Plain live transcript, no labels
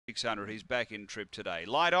600. He's back in trip today.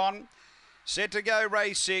 Light on. Set to go,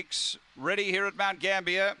 race 6. Ready here at Mount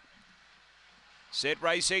Gambier. Set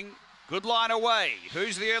racing. Good line away.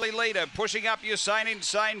 Who's the early leader? Pushing up Usain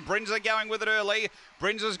Insane. Brinza going with it early.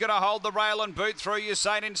 Brinza's going to hold the rail and boot through.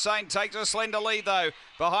 Usain Insane takes a slender lead though.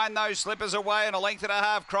 Behind those slippers away and a length and a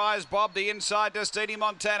half. Cries Bob the inside to Steedy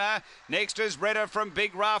Montana. Next is Redder from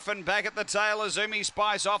Big Rough, and back at the tail Azumi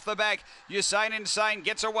Spice off the back. Usain Insane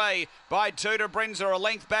gets away by 2 to Brinza. A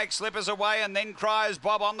length back, slippers away, and then Cries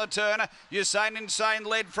Bob on the turn. Usain Insane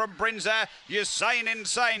led from Brinza. Usain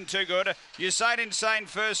Insane too good. Usain Insane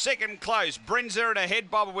first, second close. Brinza and a head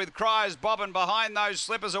bobber with Cries Bob, and behind those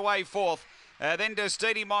slippers away fourth. Then to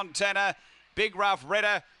Steedy Montana, Big Rough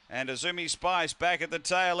Redder, and Azumi Spice back at the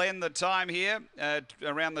tail end. The time here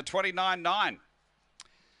around the 29.9.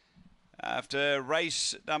 After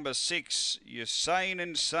race number 6, Usain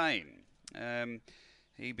Insane.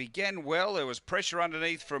 He began well. There was pressure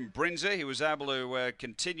underneath from Brinza. He was able to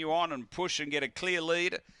continue on and push and get a clear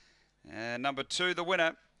lead. Number 2, the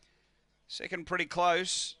winner. Second, pretty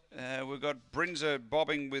close. We've got Brinza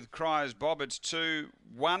bobbing with Cries Bob. It's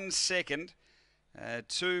 2-1 second.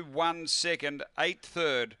 2-1 second, 8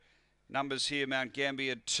 third. Numbers here, Mount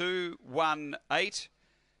Gambier 2-1-8.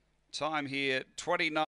 Time here 29.